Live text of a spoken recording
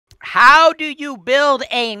How do you build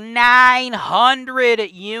a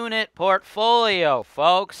 900-unit portfolio,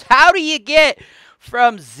 folks? How do you get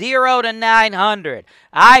from 0 to 900?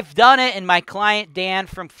 I've done it, and my client Dan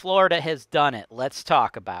from Florida has done it. Let's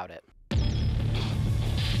talk about it.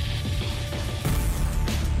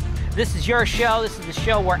 This is your show. This is the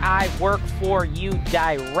show where I work for you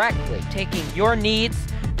directly, taking your needs.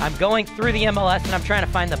 I'm going through the MLS, and I'm trying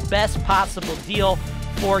to find the best possible deal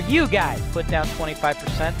for you guys. Put down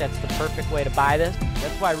 25%. That's the perfect way to buy this.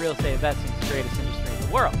 That's why real estate investing is the greatest industry in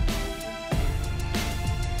the world.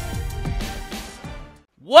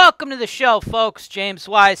 Welcome to the show, folks. James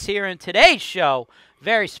Wise here. In today's show,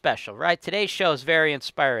 very special, right? Today's show is very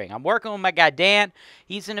inspiring. I'm working with my guy, Dan.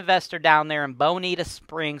 He's an investor down there in Bonita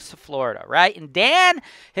Springs, Florida, right? And Dan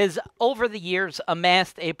has, over the years,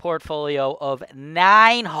 amassed a portfolio of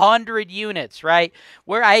 900 units, right?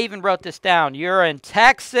 Where I even wrote this down. You're in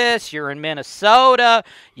Texas, you're in Minnesota,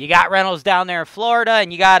 you got rentals down there in Florida,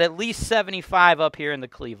 and you got at least 75 up here in the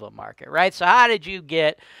Cleveland market, right? So how did you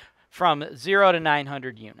get from 0 to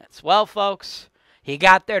 900 units? Well, folks, he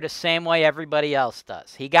got there the same way everybody else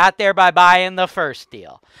does. He got there by buying the first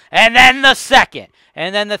deal, and then the second,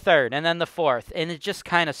 and then the third, and then the fourth, and it just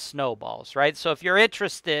kind of snowballs, right? So if you're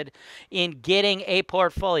interested in getting a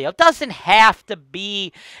portfolio, it doesn't have to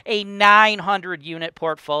be a 900-unit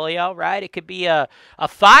portfolio, right? It could be a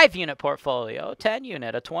 5-unit portfolio, a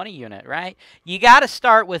 10-unit, a 20-unit, right? You got to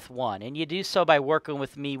start with one, and you do so by working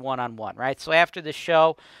with me one-on-one, right? So after the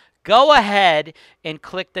show, go ahead and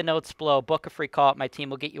click the notes below. Book a free call. My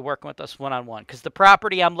team will get you working with us one-on-one. Because the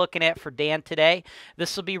property I'm looking at for Dan today,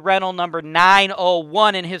 this will be rental number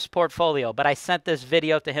 901 in his portfolio. But I sent this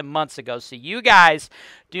video to him months ago. So you guys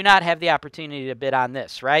do not have the opportunity to bid on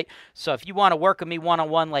this, right? So if you want to work with me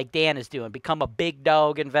one-on-one like Dan is doing, become a big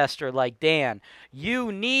dog investor like Dan,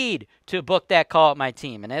 you need to book that call with my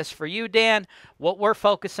team. And as for you, Dan, what we're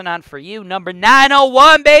focusing on for you, number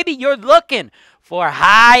 901, baby, you're looking for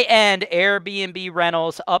high-end Airbnb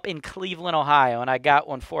rentals up in Cleveland, Ohio. And I got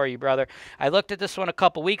one for you, brother. I looked at this one a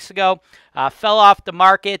couple weeks ago. Fell off the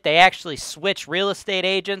market. They actually switched real estate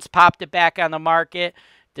agents, popped it back on the market.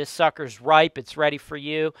 This sucker's ripe. It's ready for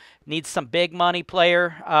you. Needs some big money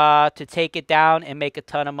player to take it down and make a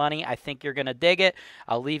ton of money. I think you're going to dig it.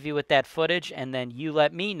 I'll leave you with that footage, and then you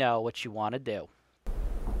let me know what you want to do.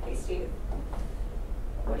 Hey, Steve.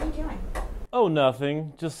 What are you doing? Oh,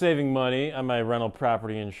 nothing. Just saving money on my rental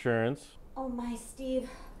property insurance. Oh my, Steve.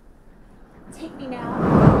 Take me now.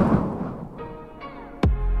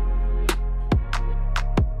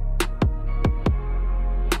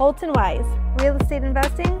 HoltonWise, real estate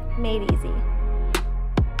investing made easy.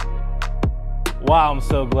 Wow, I'm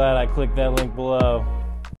so glad I clicked that link below.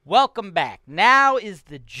 Welcome back. Now is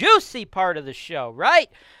the juicy part of the show, right?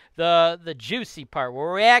 The juicy part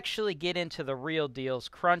where we actually get into the real deals,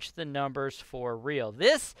 crunch the numbers for real.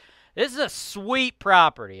 This is a sweet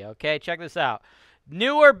property, okay? Check this out.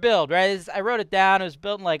 Newer build, right? I wrote it down. It was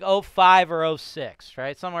built in like 05 or 06,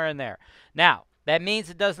 right? Somewhere in there. Now, that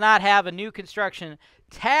means it does not have a new construction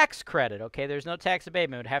tax credit, okay? There's no tax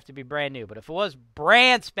abatement. It would have to be brand new. But if it was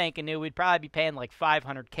brand spanking new, we'd probably be paying like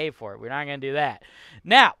 $500K for it. We're not going to do that.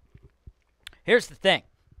 Now, here's the thing.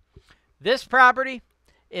 This property,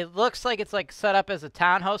 it looks like it's like set up as a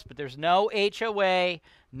townhouse, but there's no HOA,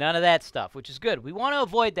 none of that stuff, which is good. We want to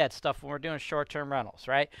avoid that stuff when we're doing short-term rentals,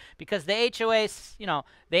 right? Because the HOAs, you know,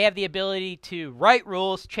 they have the ability to write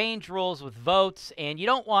rules, change rules with votes, and you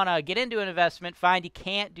don't want to get into an investment, find you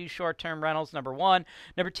can't do short-term rentals, number one.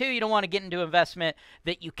 Number two, you don't want to get into investment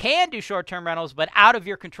that you can do short-term rentals, but out of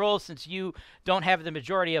your control since you don't have the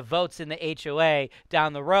majority of votes in the HOA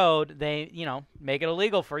down the road, they, you know, make it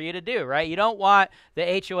illegal for you to do, right? You don't want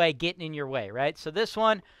the HOA getting in your way, right? So this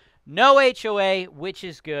one, no HOA, which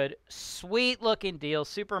is good. Sweet looking deal,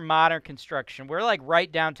 super modern construction. We're like right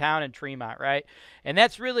downtown in Tremont, right? And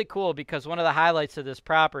that's really cool because one of the highlights of this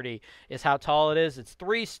property is how tall it is. It's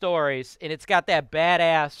 3 stories, and it's got that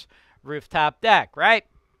badass rooftop deck, right?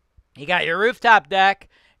 You got your rooftop deck,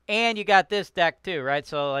 and you got this deck too, right?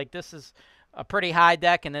 So like this is a pretty high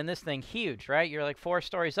deck, and then this thing huge, right? You're like 4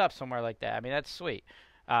 stories up somewhere like that. I mean, that's sweet.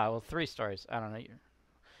 Well, 3 stories. I don't know.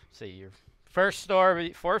 See, you're first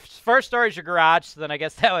story is your garage, so then I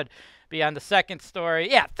guess that would be on the second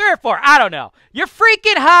story. Yeah, 3 or 4, I don't know. You're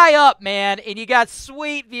freaking high up, man, and you got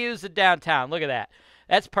sweet views of downtown. Look at that.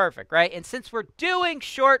 That's perfect, right? And since we're doing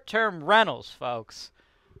short-term rentals, folks,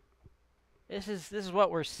 this is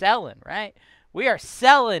what we're selling, right? We are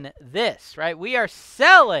selling this, right? We are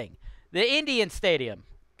selling the Indian Stadium.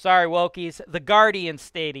 sorry, Wokies, the Guardian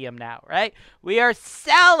Stadium now, right? We are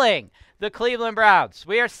selling the Cleveland Browns.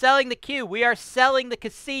 We are selling the Q. We are selling the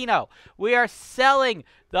casino. We are selling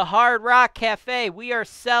the Hard Rock Cafe. We are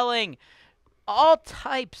selling all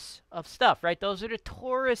types of stuff, right? Those are the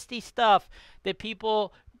touristy stuff that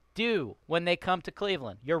people do when they come to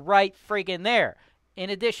Cleveland. You're right friggin' there. In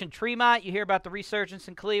addition, Tremont, you hear about the resurgence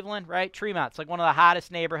in Cleveland, right? Tremont's like one of the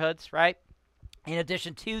hottest neighborhoods, right? In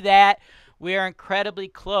addition to that, we are incredibly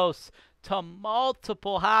close to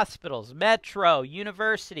multiple hospitals, Metro,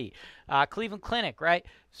 University, Cleveland Clinic, right?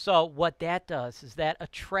 So what that does is that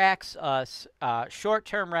attracts us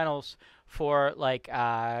short-term rentals for like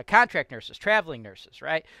contract nurses, traveling nurses,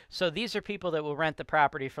 right? So these are people that will rent the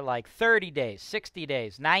property for like 30 days, 60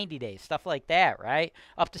 days, 90 days, stuff like that, right?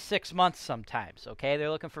 Up to 6 months sometimes, okay? They're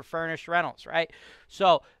looking for furnished rentals, right?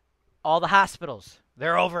 So all the hospitals,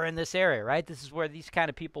 they're over in this area, right? This is where these kind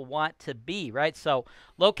of people want to be, right? So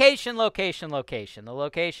location, location, location. The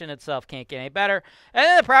location itself can't get any better. And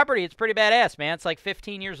then the property, it's pretty badass, man. It's like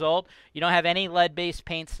 15 years old. You don't have any lead-based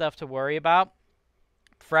paint stuff to worry about.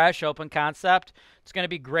 Fresh, open concept. It's going to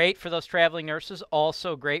be great for those traveling nurses,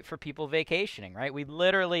 also great for people vacationing, right? We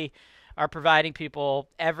literally are providing people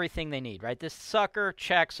everything they need, right? This sucker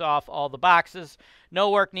checks off all the boxes. No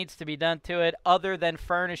work needs to be done to it other than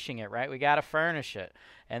furnishing it, right? We got to furnish it.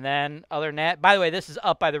 And then other than that, by the way, this is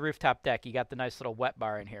up by the rooftop deck. You got the nice little wet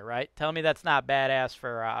bar in here, right? Tell me that's not badass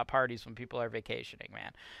for parties when people are vacationing,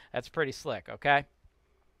 man. That's pretty slick, okay?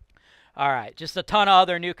 All right, just a ton of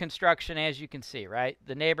other new construction, as you can see, right?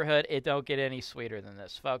 The neighborhood, it don't get any sweeter than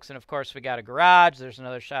this, folks. And, of course, we got a garage. There's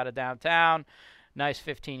another shot of downtown. Nice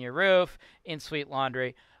 15-year roof, in-suite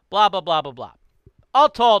laundry, blah, blah, blah, blah, blah. All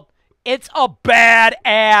told, it's a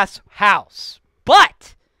badass house.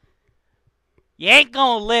 But you ain't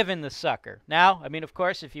going to live in the sucker. Now, I mean, of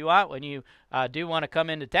course, if you want, when you do want to come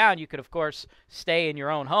into town, you could, of course, stay in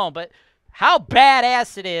your own home. But how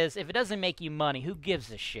badass it is, if it doesn't make you money, who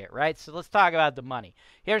gives a shit, right? So let's talk about the money.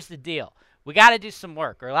 Here's the deal. We got to do some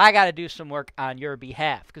work, or I got to do some work on your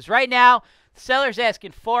behalf. Because right now, the seller's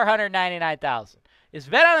asking $499,000. It's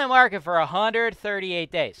been on the market for 138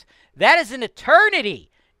 days. That is an eternity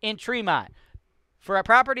in Tremont. For a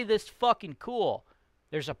property this fucking cool,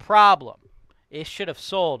 there's a problem. It should have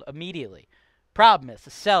sold immediately. Problem is, the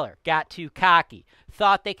seller got too cocky,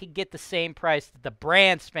 thought they could get the same price that the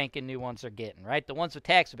brand spanking new ones are getting, right? The ones with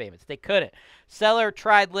tax abatements. They couldn't. Seller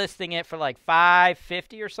tried listing it for like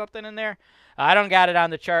 $550 or something in there. I don't got it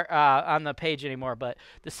on the chart on the page anymore, but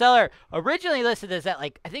the seller originally listed this at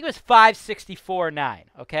like, I think it was $564.9,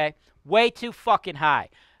 okay? Way too fucking high.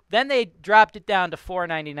 Then they dropped it down to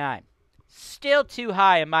 $499. Still too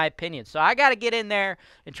high in my opinion. So I got to get in there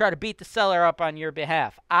and try to beat the seller up on your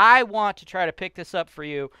behalf. I want to try to pick this up for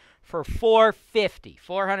you for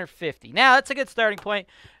 $450. Now, that's a good starting point.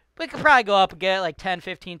 We could probably go up and get like 10,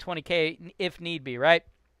 15, 20K if need be, right?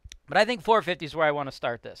 But I think $450 is where I want to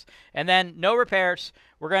start this. And then no repairs.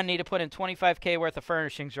 We're going to need to put in $25K worth of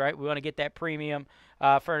furnishings, right? We want to get that premium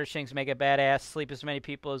furnishings, make it badass, sleep as many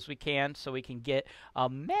people as we can so we can get a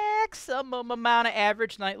maximum amount of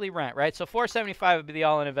average nightly rent, right? So $475 would be the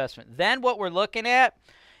all-in investment. Then what we're looking at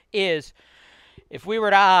is if we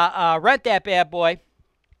were to rent that bad boy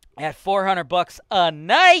at $400 a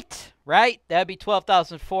night, right? That'd be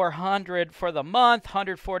 $12,400 for the month,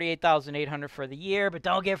 $148,800 for the year. But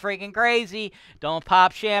don't get freaking crazy. Don't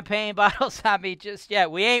pop champagne bottles on me just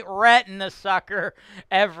yet. We ain't renting the sucker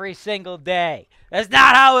every single day. That's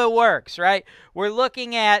not how it works, right? We're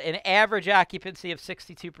looking at an average occupancy of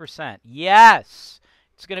 62%. Yes,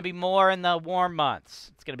 it's going to be more in the warm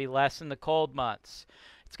months. It's going to be less in the cold months.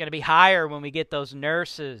 It's going to be higher when we get those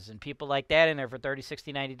nurses and people like that in there for 30,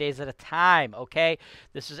 60, 90 days at a time, okay?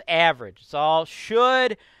 This is average. It's all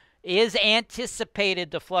is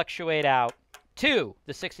anticipated to fluctuate out to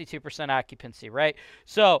the 62% occupancy, right?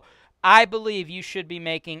 So I believe you should be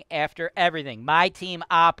making after everything. My team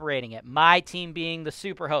operating it, my team being the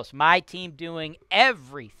super host, my team doing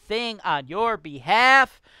everything on your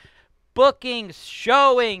behalf. Bookings,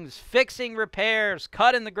 showings, fixing repairs,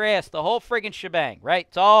 cutting the grass, the whole friggin' shebang, right?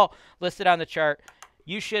 It's all listed on the chart.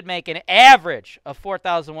 You should make an average of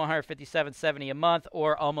 $4,157.70 a month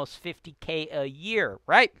or almost $50K a year,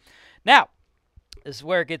 right? Now, this is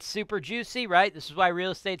where it gets super juicy, right? This is why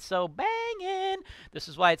real estate's so banging. This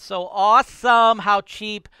is why it's so awesome how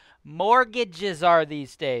cheap mortgages are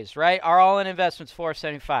these days, right? Our all-in investment's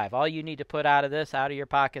 $475. All you need to put out of this, out of your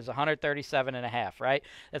pocket, is $137.5, right?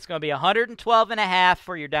 That's going to be $112.5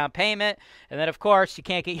 for your down payment, and then of course you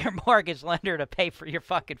can't get your mortgage lender to pay for your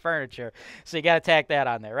fucking furniture, so you got to tack that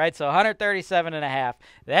on there, right? So $137.5.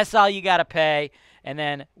 That's all you got to pay, and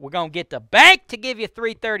then we're going to get the bank to give you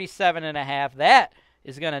 $337.5. That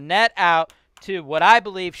is going to net out to what I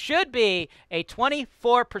believe should be a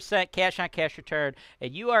 24% cash-on-cash return,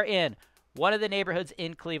 and you are in one of the neighborhoods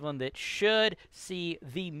in Cleveland that should see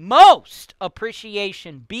the most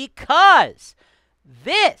appreciation because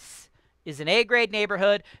this is an A-grade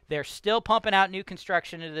neighborhood. They're still pumping out new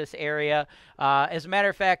construction into this area. As a matter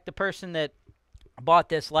of fact, the person that bought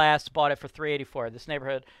this last bought it for $384. This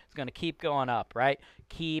neighborhood is going to keep going up, right?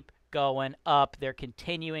 Keep going up. They're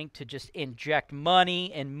continuing to just inject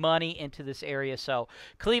money and money into this area. So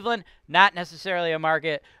Cleveland, not necessarily a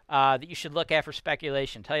market that you should look at for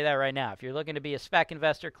speculation. Tell you that right now. If you're looking to be a spec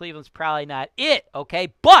investor, Cleveland's probably not it,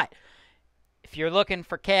 okay? But if you're looking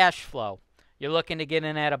for cash flow, you're looking to get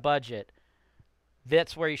in at a budget,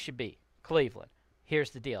 that's where you should be, Cleveland.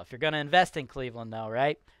 Here's the deal. If you're going to invest in Cleveland, though,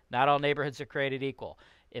 right, not all neighborhoods are created equal.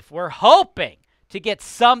 If we're hoping to get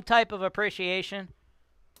some type of appreciation,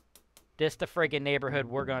 this the friggin' neighborhood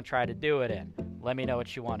we're going to try to do it in. Let me know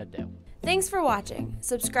what you want to do. Thanks for watching.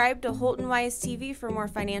 Subscribe to HoltonWise TV for more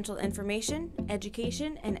financial information,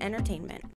 education, and entertainment.